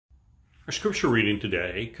Our scripture reading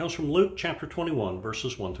today comes from Luke chapter 21,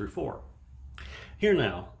 verses 1 through 4. Hear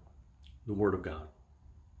now the word of God.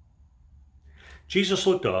 Jesus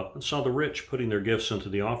looked up and saw the rich putting their gifts into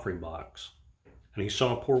the offering box, and he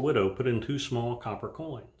saw a poor widow put in 2 small copper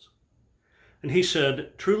coins. And he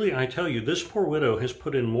said, "Truly I tell you, this poor widow has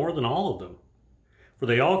put in more than all of them, for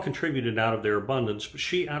they all contributed out of their abundance, but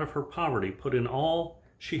she out of her poverty put in all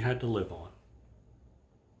she had to live on."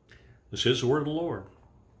 This is the word of the Lord.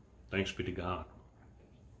 Thanks be to God.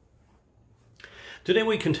 Today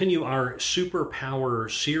we continue our superpower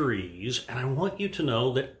series, and I want you to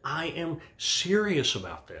know that I am serious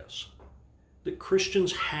about this, that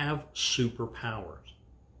Christians have superpowers.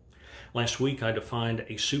 Last week I defined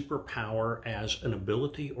a superpower as an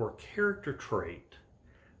ability or character trait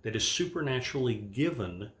that is supernaturally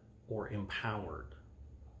given or empowered.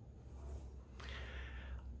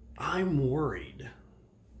 I'm worried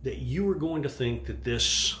that you are going to think that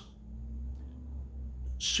this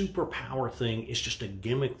superpower thing is just a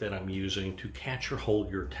gimmick that I'm using to catch or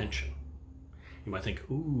hold your attention. You might think,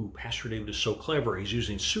 ooh, Pastor David is so clever. He's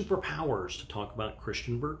using superpowers to talk about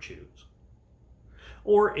Christian virtues.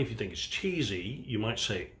 Or if you think it's cheesy, you might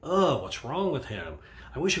say, oh, what's wrong with him?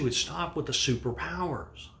 I wish he would stop with the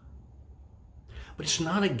superpowers. But it's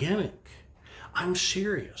not a gimmick. I'm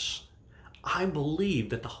serious. I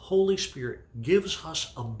believe that the Holy Spirit gives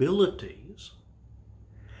us abilities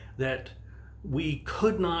that we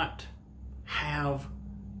could not have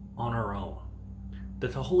on our own.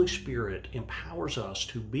 That the Holy Spirit empowers us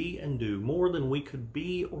to be and do more than we could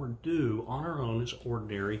be or do on our own as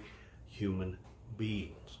ordinary human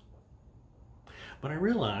beings. But I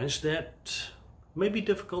realize that it may be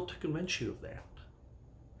difficult to convince you of that.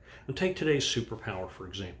 And take today's superpower, for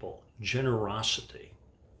example, generosity.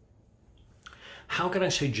 How can I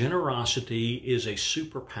say generosity is a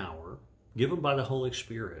superpower given by the Holy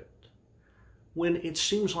Spirit when it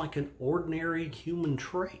seems like an ordinary human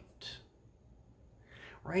trait?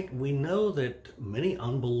 Right? We know that many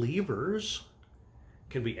unbelievers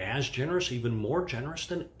can be as generous, even more generous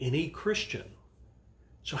than any Christian.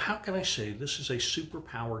 So how can I say this is a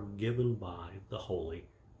superpower given by the Holy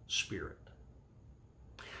Spirit?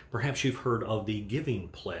 Perhaps you've heard of the giving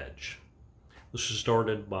pledge. This was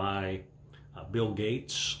started by Bill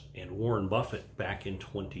Gates and Warren Buffett back in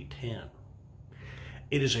 2010.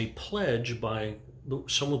 It is a pledge by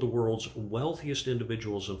some of the world's wealthiest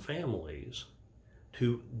individuals and families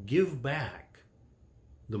to give back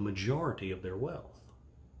the majority of their wealth.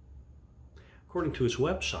 According to its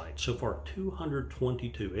website, so far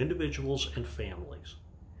 222 individuals and families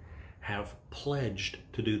have pledged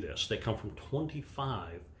to do this. They come from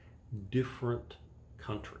 25 different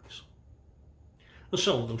countries. Now,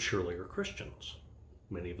 some of them surely are Christians.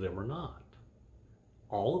 Many of them are not.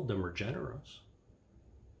 All of them are generous.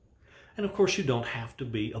 And of course, you don't have to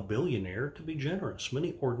be a billionaire to be generous.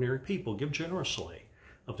 Many ordinary people give generously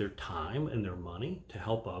of their time and their money to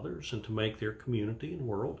help others and to make their community and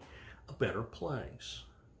world a better place.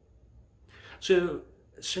 So,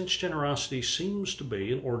 since generosity seems to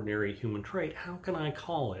be an ordinary human trait, how can I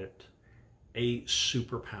call it a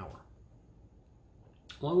superpower?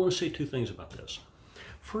 Well, I want to say 2 things about this.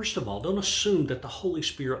 First of all, don't assume that the Holy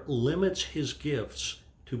Spirit limits his gifts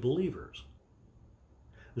to believers.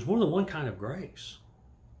 There's more than one kind of grace.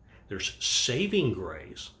 There's saving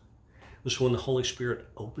grace. This is when the Holy Spirit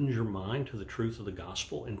opens your mind to the truth of the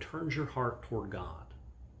gospel and turns your heart toward God.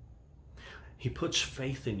 He puts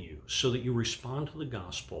faith in you so that you respond to the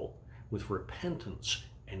gospel with repentance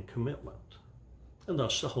and commitment. And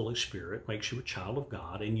thus the Holy Spirit makes you a child of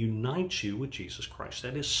God and unites you with Jesus Christ.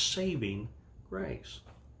 That is saving grace.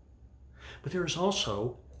 But there is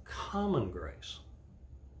also common grace.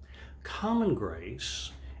 Common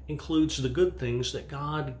grace includes the good things that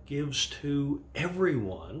God gives to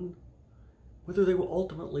everyone, whether they will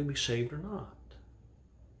ultimately be saved or not.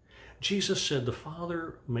 Jesus said the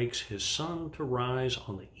Father makes his sun to rise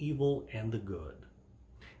on the evil and the good,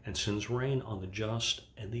 and sends rain on the just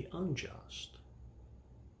and the unjust.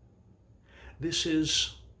 This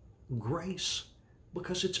is grace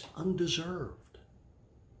because it's undeserved.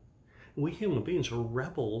 We human beings are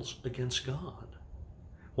rebels against God.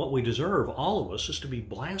 What we deserve, all of us, is to be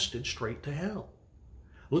blasted straight to hell.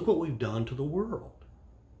 Look what we've done to the world.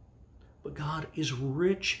 But God is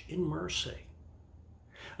rich in mercy.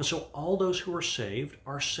 And so all those who are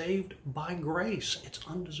saved by grace. It's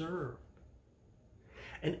undeserved.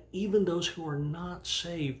 And even those who are not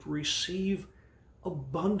saved receive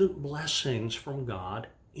abundant blessings from God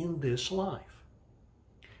in this life.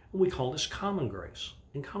 And we call this common grace.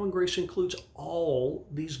 And common grace includes all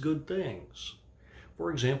these good things. For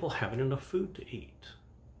example, having enough food to eat,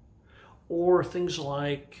 or things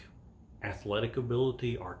like athletic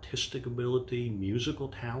ability, artistic ability, musical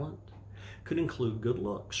talent. Could include good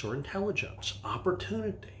looks or intelligence,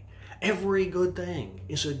 opportunity. Every good thing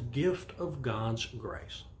is a gift of God's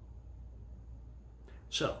grace.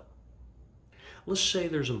 So, let's say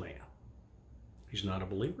there's a man. He's not a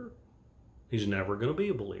believer. He's never going to be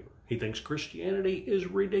a believer. He thinks Christianity is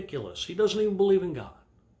ridiculous. He doesn't even believe in God.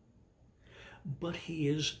 But he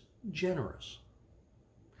is generous.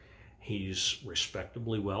 He's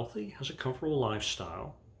respectably wealthy, has a comfortable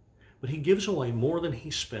lifestyle, but he gives away more than he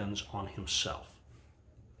spends on himself.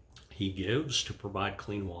 He gives to provide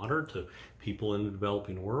clean water to people in the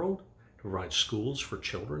developing world, to provide schools for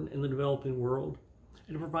children in the developing world,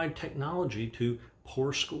 and to provide technology to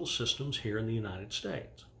poor school systems here in the United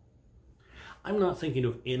States. I'm not thinking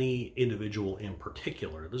of any individual in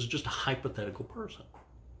particular. This is just a hypothetical person.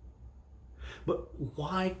 But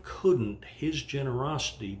why couldn't his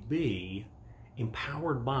generosity be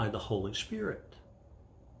empowered by the Holy Spirit?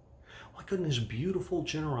 Why couldn't his beautiful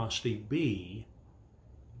generosity be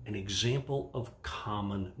an example of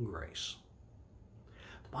common grace?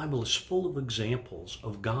 The Bible is full of examples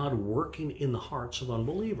of God working in the hearts of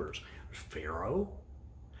unbelievers. Pharaoh,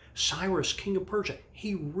 Cyrus, king of Persia,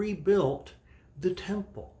 he rebuilt the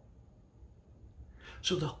temple.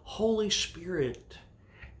 So the Holy Spirit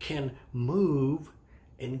can move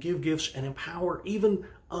and give gifts and empower even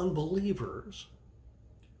unbelievers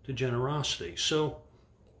to generosity. So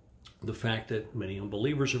the fact that many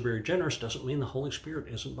unbelievers are very generous doesn't mean the Holy Spirit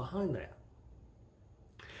isn't behind that.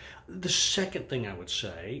 The second thing I would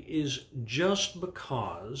say is just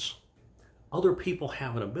because other people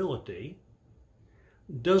have an ability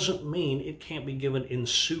doesn't mean it can't be given in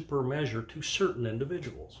super measure to certain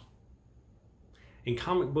individuals. In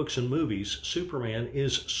comic books and movies, Superman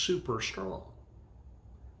is super strong.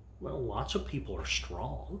 Well, lots of people are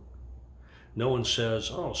strong. No one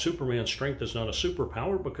says, oh, Superman's strength is not a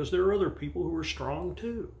superpower, because there are other people who are strong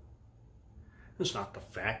too. It's not the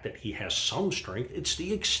fact that he has some strength, it's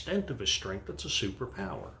the extent of his strength that's a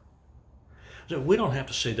superpower. So we don't have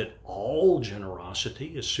to say that all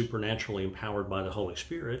generosity is supernaturally empowered by the Holy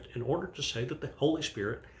Spirit in order to say that the Holy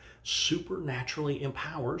Spirit supernaturally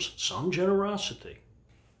empowers some generosity.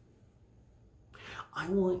 I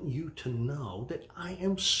want you to know that I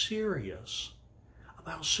am serious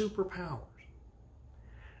about superpowers.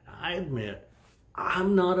 I admit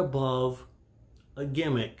I'm not above a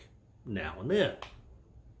gimmick now and then,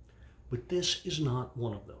 but this is not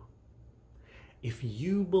one of them. If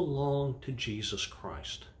you belong to Jesus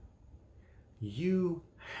Christ, you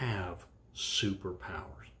have superpowers.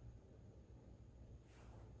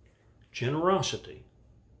 Generosity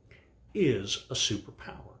is a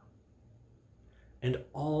superpower, and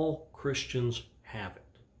all Christians have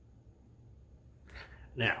it.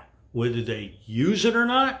 Now, whether they use it or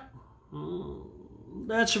not,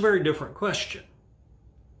 that's a very different question.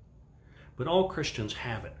 But all Christians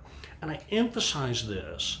have it. And I emphasize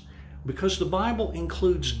this because the Bible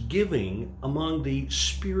includes giving among the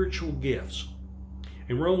spiritual gifts.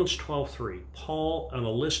 In Romans 12:3, Paul, on a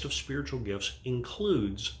list of spiritual gifts,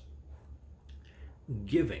 includes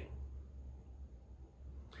giving.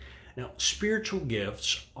 Now, spiritual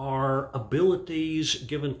gifts are abilities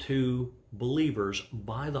given to believers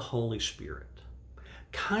by the Holy Spirit.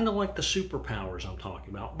 Kind of like the superpowers I'm talking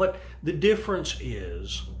about, but the difference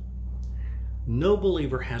is no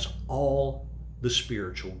believer has all the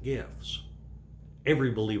spiritual gifts.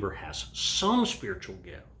 Every believer has some spiritual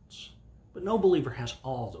gifts, but no believer has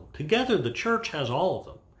all of them. Together, the church has all of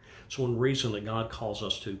them. It's one reason that God calls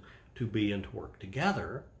us to be and to work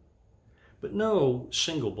together, but no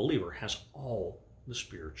single believer has all the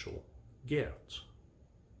spiritual gifts.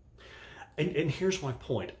 And here's my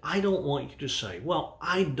point. I don't want you to say, well,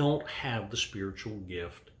 I don't have the spiritual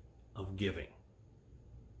gift of giving,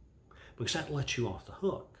 because that lets you off the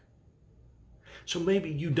hook. So maybe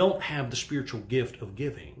you don't have the spiritual gift of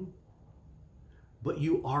giving, but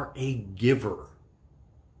you are a giver.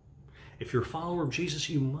 If you're a follower of Jesus,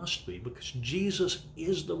 you must be, because Jesus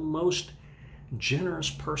is the most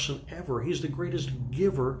generous person ever. He's the greatest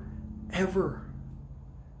giver ever.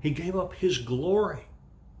 He gave up his glory.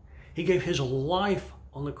 He gave his life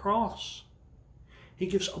on the cross. He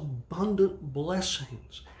gives abundant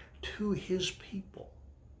blessings to his people.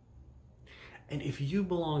 And if you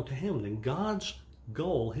belong to him, then God's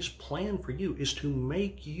goal, his plan for you, is to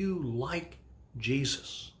make you like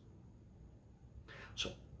Jesus.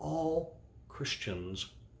 So all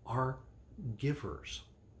Christians are givers.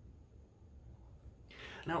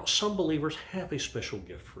 Now, some believers have a special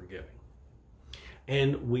gift for giving,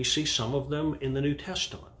 and we see some of them in the New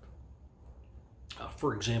Testament.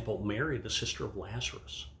 For example, Mary, the sister of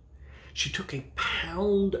Lazarus, she took a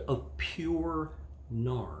pound of pure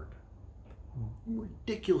nard,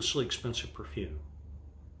 ridiculously expensive perfume,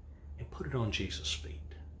 and put it on Jesus' feet.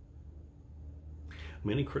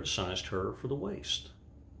 Many criticized her for the waste,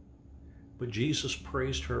 but Jesus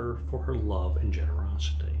praised her for her love and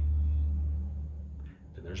generosity.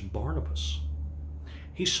 Then there's Barnabas.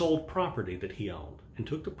 He sold property that he owned and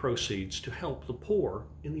took the proceeds to help the poor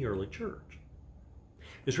in the early church.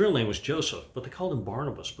 His real name was Joseph, but they called him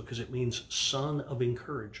Barnabas because it means son of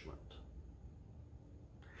encouragement.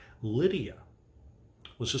 Lydia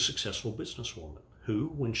was a successful businesswoman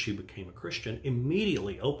who, when she became a Christian,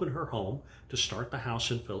 immediately opened her home to start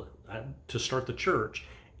the church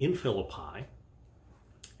in Philippi,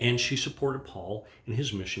 and she supported Paul in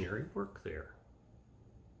his missionary work there.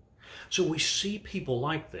 So we see people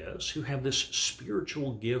like this who have this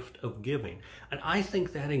spiritual gift of giving, and I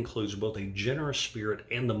think that includes both a generous spirit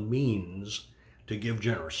and the means to give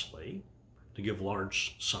generously, to give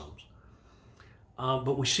large sums.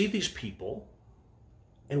 But we see these people,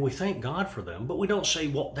 and we thank God for them, but we don't say,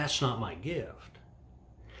 well, that's not my gift.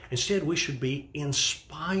 Instead, we should be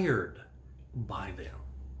inspired by them.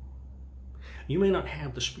 You may not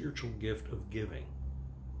have the spiritual gift of giving,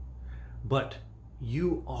 but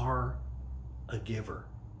you are a giver.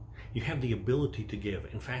 You have the ability to give.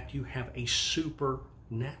 In fact, you have a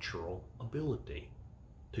supernatural ability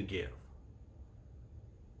to give.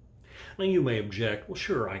 Now you may object, well,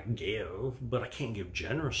 sure, I can give, but I can't give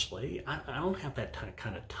generously. I don't have that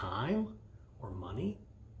kind of time or money.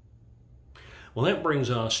 Well, that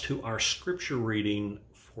brings us to our scripture reading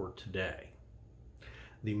for today.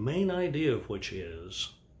 The main idea of which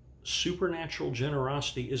is supernatural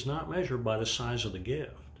generosity is not measured by the size of the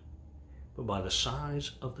gift, but by the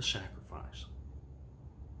size of the sacrifice.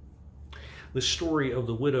 The story of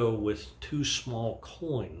the widow with 2 small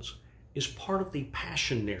coins is part of the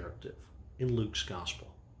Passion narrative in Luke's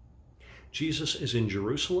Gospel. Jesus is in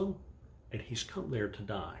Jerusalem, and he's come there to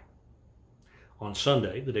die. On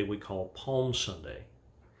Sunday, the day we call Palm Sunday,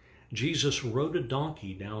 Jesus rode a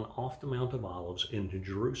donkey down off the Mount of Olives into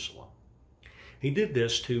Jerusalem. He did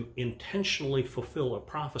this to intentionally fulfill a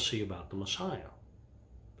prophecy about the Messiah.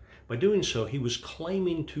 By doing so, he was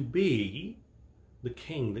claiming to be the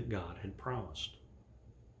king that God had promised.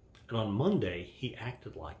 And on Monday, he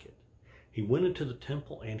acted like it. He went into the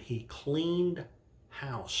temple and he cleaned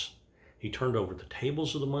house. He turned over the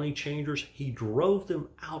tables of the money changers. He drove them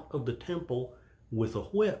out of the temple with a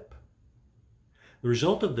whip. The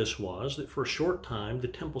result of this was that for a short time, the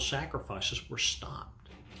temple sacrifices were stopped.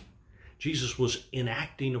 Jesus was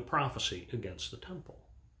enacting a prophecy against the temple.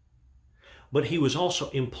 But he was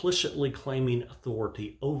also implicitly claiming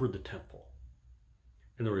authority over the temple.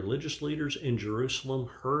 And the religious leaders in Jerusalem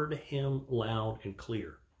heard him loud and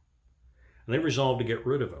clear. And they resolved to get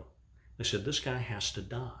rid of him. They said, this guy has to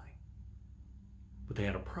die. But they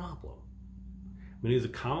had a problem. Many of the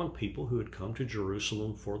common people who had come to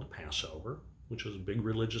Jerusalem for the Passover, which was a big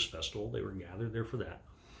religious festival, they were gathered there for that.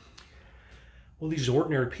 Well, these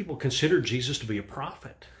ordinary people considered Jesus to be a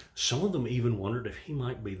prophet. Some of them even wondered if he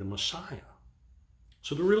might be the Messiah.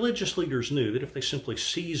 So the religious leaders knew that if they simply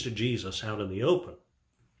seized Jesus out in the open,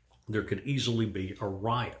 there could easily be a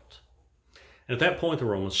riot. And at that point, the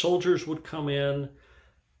Roman soldiers would come in,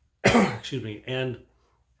 and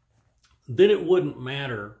then it wouldn't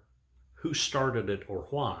matter who started it or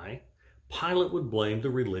why. Pilate would blame the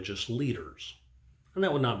religious leaders, and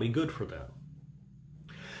that would not be good for them.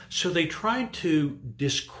 So they tried to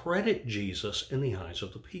discredit Jesus in the eyes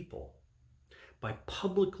of the people by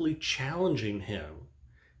publicly challenging him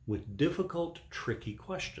with difficult, tricky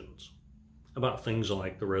questions about things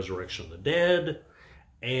like the resurrection of the dead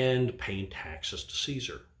and paying taxes to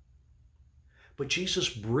Caesar. But Jesus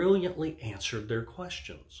brilliantly answered their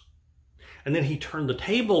questions. And then he turned the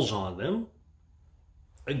tables on them,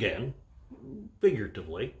 again,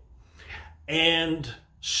 figuratively, and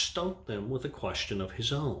stumped them with a question of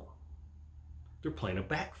his own. Their plan had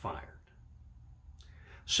backfired.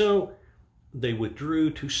 So they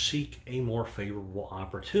withdrew to seek a more favorable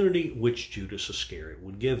opportunity, which Judas Iscariot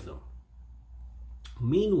would give them.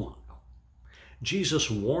 Meanwhile,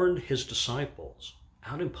 Jesus warned his disciples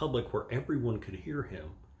out in public where everyone could hear him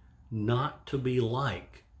not to be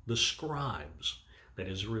like the scribes, that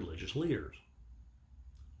is, the religious leaders.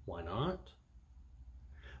 Why not?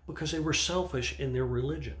 Because they were selfish in their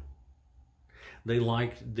religion. They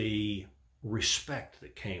liked the respect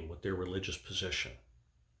that came with their religious position.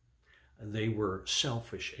 They were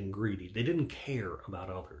selfish and greedy. They didn't care about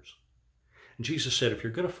others. And Jesus said, if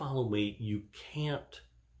you're going to follow me, you can't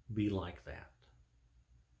be like that.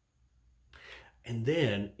 And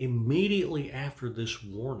then immediately after this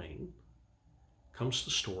warning comes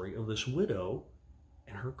the story of this widow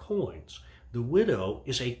and her coins. The widow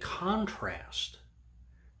is a contrast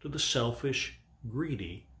to the selfish,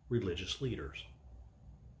 greedy religious leaders.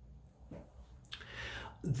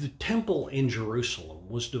 The temple in Jerusalem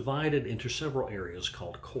was divided into several areas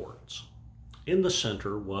called courts. In the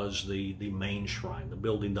center was the main shrine, the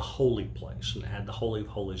building, the holy place, and it had the Holy of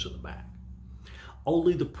Holies in the back.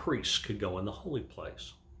 Only the priests could go in the holy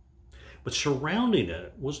place. But surrounding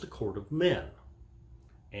it was the court of men.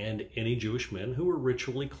 And any Jewish men who were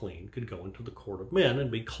ritually clean could go into the court of men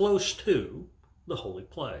and be close to the holy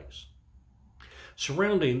place.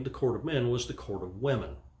 Surrounding the court of men was the court of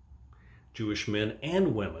women. Jewish men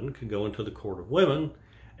and women could go into the court of women,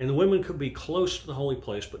 and the women could be close to the holy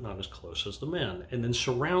place, but not as close as the men. And then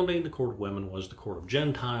surrounding the court of women was the court of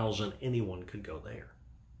Gentiles, and anyone could go there.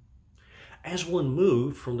 As one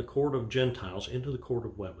moved from the court of Gentiles into the court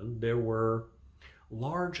of women, there were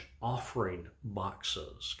large offering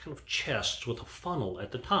boxes, kind of chests with a funnel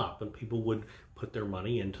at the top, and people would put their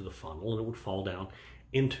money into the funnel and it would fall down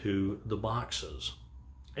into the boxes.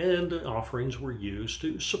 And the offerings were used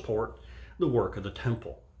to support the work of the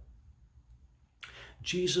temple.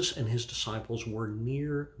 Jesus and his disciples were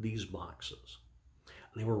near these boxes,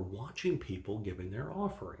 and they were watching people giving their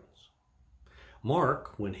offerings.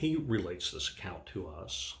 Mark, when he relates this account to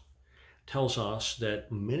us, tells us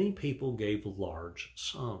that many people gave large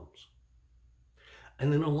sums.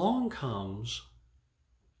 And then along comes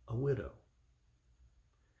a widow.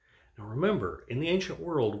 Now remember, in the ancient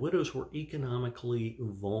world, widows were economically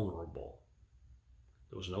vulnerable.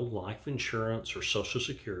 There was no life insurance or Social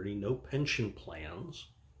Security, no pension plans.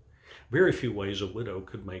 Very few ways a widow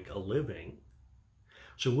could make a living.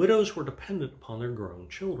 So widows were dependent upon their grown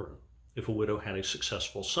children. If a widow had a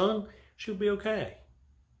successful son, she would be okay.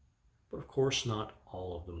 But of course, not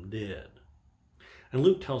all of them did. And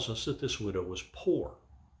Luke tells us that this widow was poor.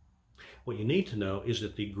 What you need to know is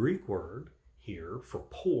that the Greek word here for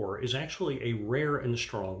poor is actually a rare and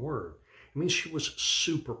strong word. It means she was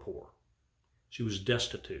super poor. She was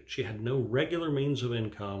destitute. She had no regular means of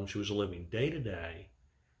income. She was living day to day,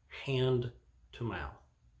 hand to mouth.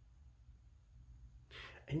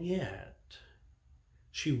 And yet,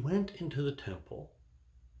 she went into the temple.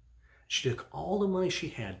 She took all the money she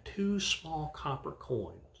had, 2 small copper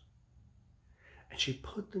coins, and she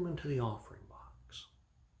put them into the offering box.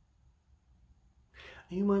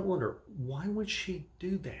 And you might wonder, why would she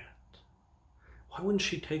do that? Why wouldn't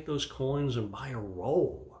she take those coins and buy a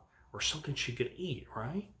roll or something she could eat,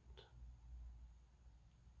 right?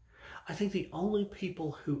 I think the only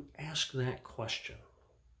people who ask that question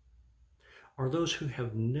are those who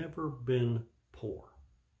have never been poor.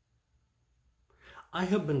 I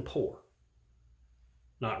have been poor,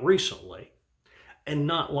 not recently, and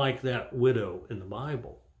not like that widow in the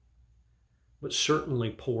Bible, but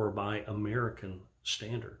certainly poor by American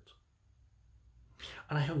standards.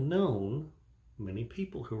 And I have known many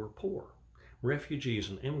people who are poor, refugees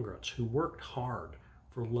and immigrants who worked hard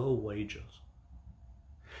for low wages.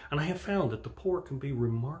 And I have found that the poor can be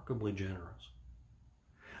remarkably generous.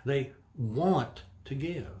 They want to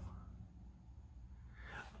give.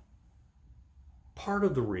 Part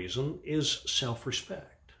of the reason is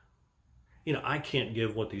self-respect. I can't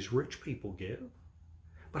give what these rich people give,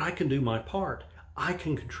 but I can do my part. I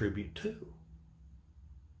can contribute too.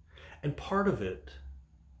 And part of it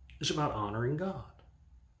is about honoring God,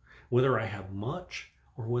 whether I have much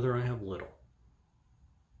or whether I have little.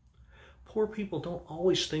 Poor people don't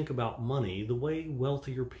always think about money the way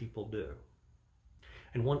wealthier people do.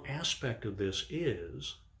 And one aspect of this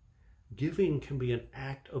is giving can be an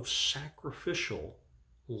act of sacrificial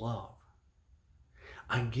love.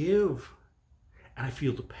 I give and I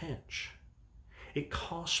feel the pinch. It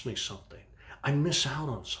costs me something. I miss out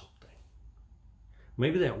on something.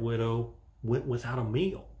 Maybe that widow went without a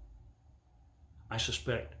meal. I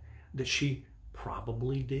suspect that she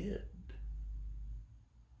probably did.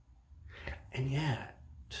 And yet,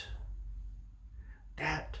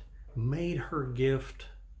 that made her gift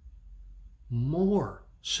more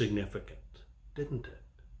significant, didn't it?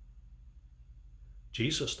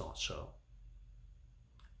 Jesus thought so,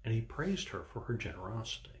 and he praised her for her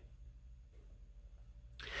generosity.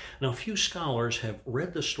 Now, a few scholars have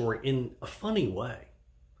read the story in a funny way.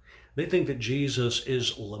 They think that Jesus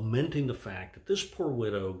is lamenting the fact that this poor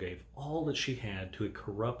widow gave all that she had to a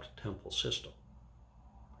corrupt temple system.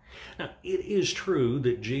 Now, it is true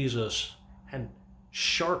that Jesus had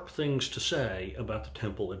sharp things to say about the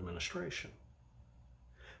temple administration,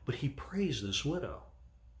 but he praised this widow.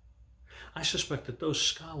 I suspect that those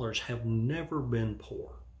scholars have never been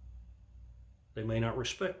poor. They may not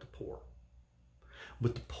respect the poor.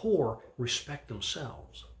 But the poor respect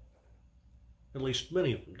themselves. At least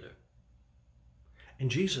many of them do. And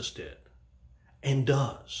Jesus did, and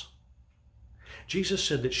does. Jesus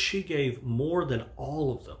said that she gave more than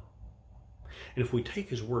all of them. And if we take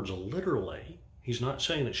his words literally, he's not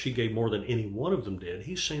saying that she gave more than any one of them did.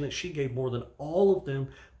 He's saying that she gave more than all of them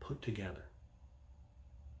put together.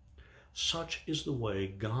 Such is the way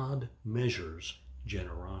God measures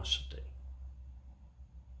generosity.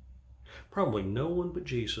 Probably no one but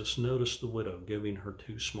Jesus noticed the widow giving her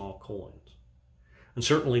 2 small coins. And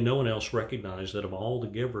certainly no one else recognized that of all the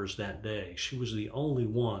givers that day, she was the only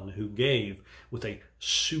one who gave with a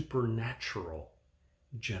supernatural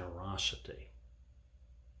generosity.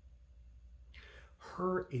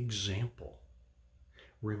 Her example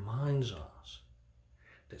reminds us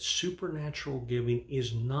that supernatural giving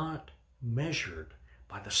is not measured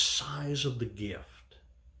by the size of the gift,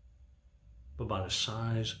 but by the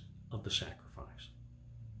size of the sacrifice.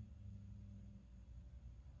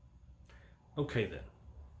 Okay then,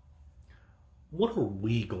 what are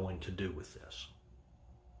we going to do with this?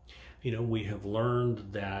 You know, we have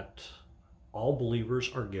learned that all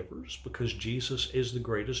believers are givers because Jesus is the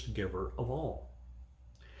greatest giver of all.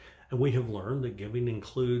 And we have learned that giving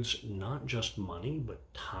includes not just money,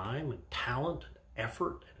 but time and talent and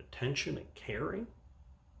effort and attention and caring.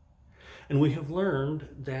 And we have learned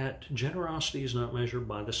that generosity is not measured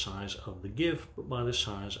by the size of the gift, but by the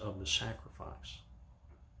size of the sacrifice.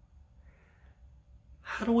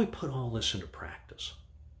 How do we put all this into practice?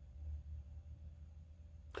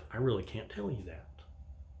 I really can't tell you that.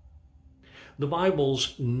 The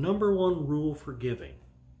Bible's #1 rule for giving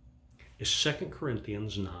is 2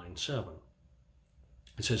 Corinthians 9:7.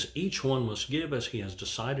 It says, each one must give as he has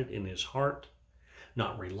decided in his heart,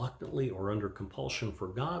 not reluctantly or under compulsion, for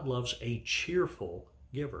God loves a cheerful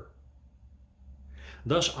giver.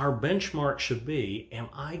 Thus, our benchmark should be, am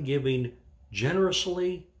I giving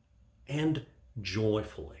generously and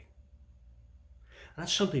joyfully?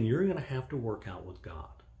 That's something you're going to have to work out with God.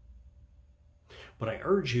 But I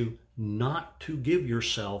urge you not to give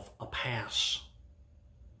yourself a pass.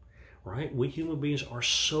 Right? We human beings are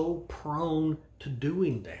so prone to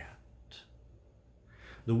doing that.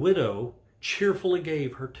 The widow cheerfully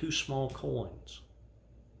gave her 2 small coins.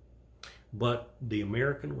 But the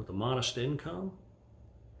American with a modest income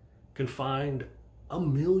can find a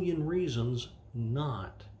million reasons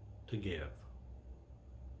not to give.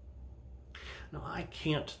 Now, I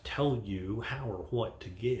can't tell you how or what to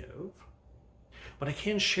give, but I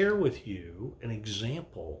can share with you an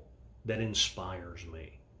example that inspires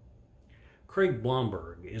me. Craig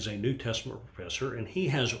Blomberg is a New Testament professor, and he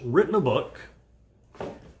has written a book,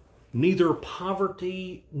 Neither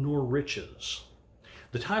Poverty Nor Riches.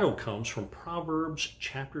 The title comes from Proverbs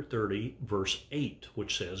chapter 30, verse 8,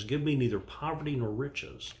 which says, give me neither poverty nor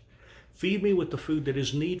riches. Feed me with the food that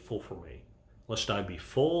is needful for me, lest I be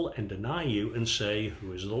full and deny you and say,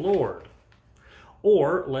 who is the Lord?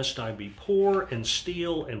 Or lest I be poor and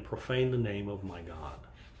steal and profane the name of my God.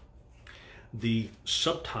 The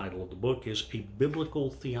subtitle of the book is A Biblical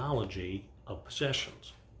Theology of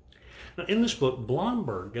Possessions. Now, in this book,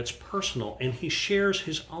 Blomberg gets personal and he shares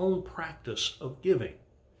his own practice of giving.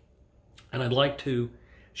 And I'd like to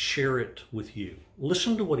share it with you.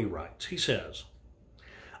 Listen to what he writes. He says,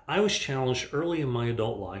 I was challenged early in my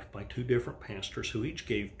adult life by 2 different pastors who each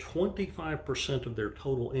gave 25% of their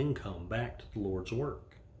total income back to the Lord's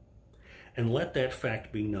work. And let that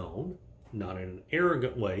fact be known, not in an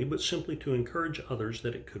arrogant way, but simply to encourage others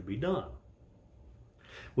that it could be done.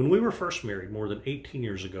 When we were first married more than 18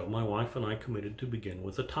 years ago, my wife and I committed to begin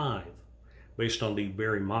with a tithe, based on the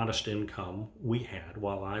very modest income we had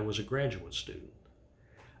while I was a graduate student,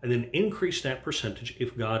 and then increase that percentage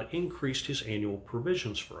if God increased his annual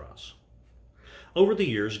provisions for us. Over the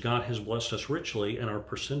years, God has blessed us richly, and our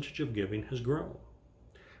percentage of giving has grown.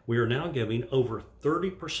 We are now giving over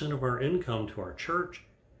 30% of our income to our church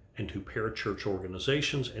and to parachurch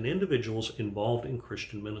organizations and individuals involved in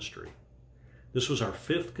Christian ministry. This was our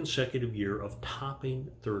 5th consecutive year of topping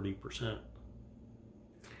 30%.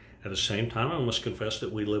 At the same time, I must confess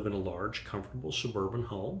that we live in a large, comfortable suburban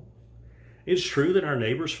home. It's true that our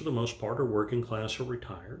neighbors, for the most part, are working class or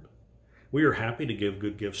retired. We are happy to give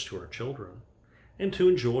good gifts to our children and to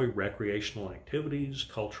enjoy recreational activities,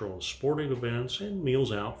 cultural and sporting events, and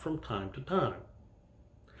meals out from time to time.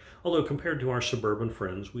 Although compared to our suburban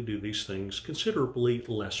friends, we do these things considerably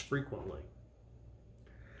less frequently.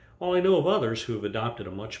 While I know of others who have adopted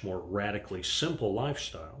a much more radically simple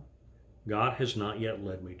lifestyle, God has not yet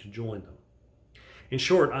led me to join them. In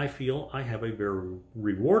short, I feel I have a very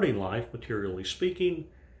rewarding life, materially speaking,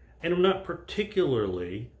 And I'm not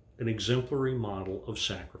particularly an exemplary model of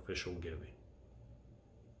sacrificial giving.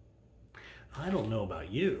 I don't know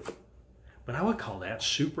about you, but I would call that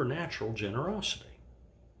supernatural generosity.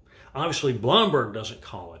 Obviously, Blomberg doesn't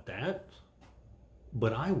call it that,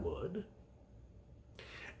 but I would.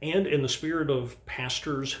 And in the spirit of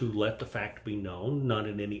pastors who let the fact be known, not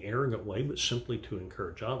in any arrogant way, but simply to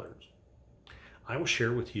encourage others, I will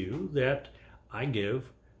share with you that I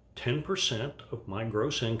give 10% of my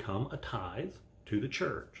gross income, a tithe, to the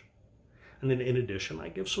church. And then in addition, I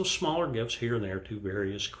give some smaller gifts here and there to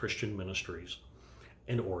various Christian ministries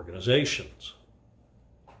and organizations.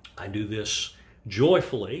 I do this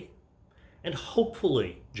joyfully and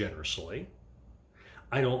hopefully generously.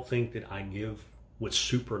 I don't think that I give with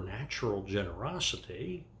supernatural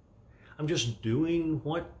generosity. I'm just doing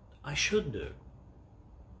what I should do.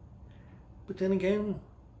 But then again,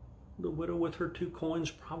 the widow with her 2 coins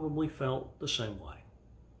probably felt the same way.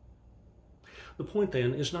 The point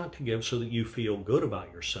then is not to give so that you feel good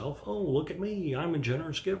about yourself. Oh, look at me, I'm a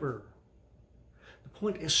generous giver. The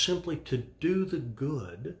point is simply to do the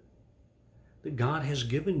good that God has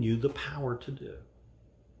given you the power to do.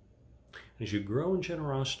 As you grow in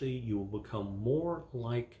generosity, you will become more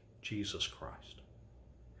like Jesus Christ.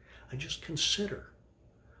 And just consider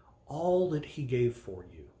all that he gave for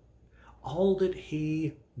you, all that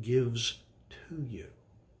he gives to you.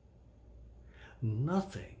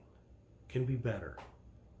 Nothing can be better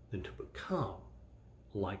than to become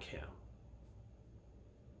like him.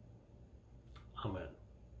 Amen.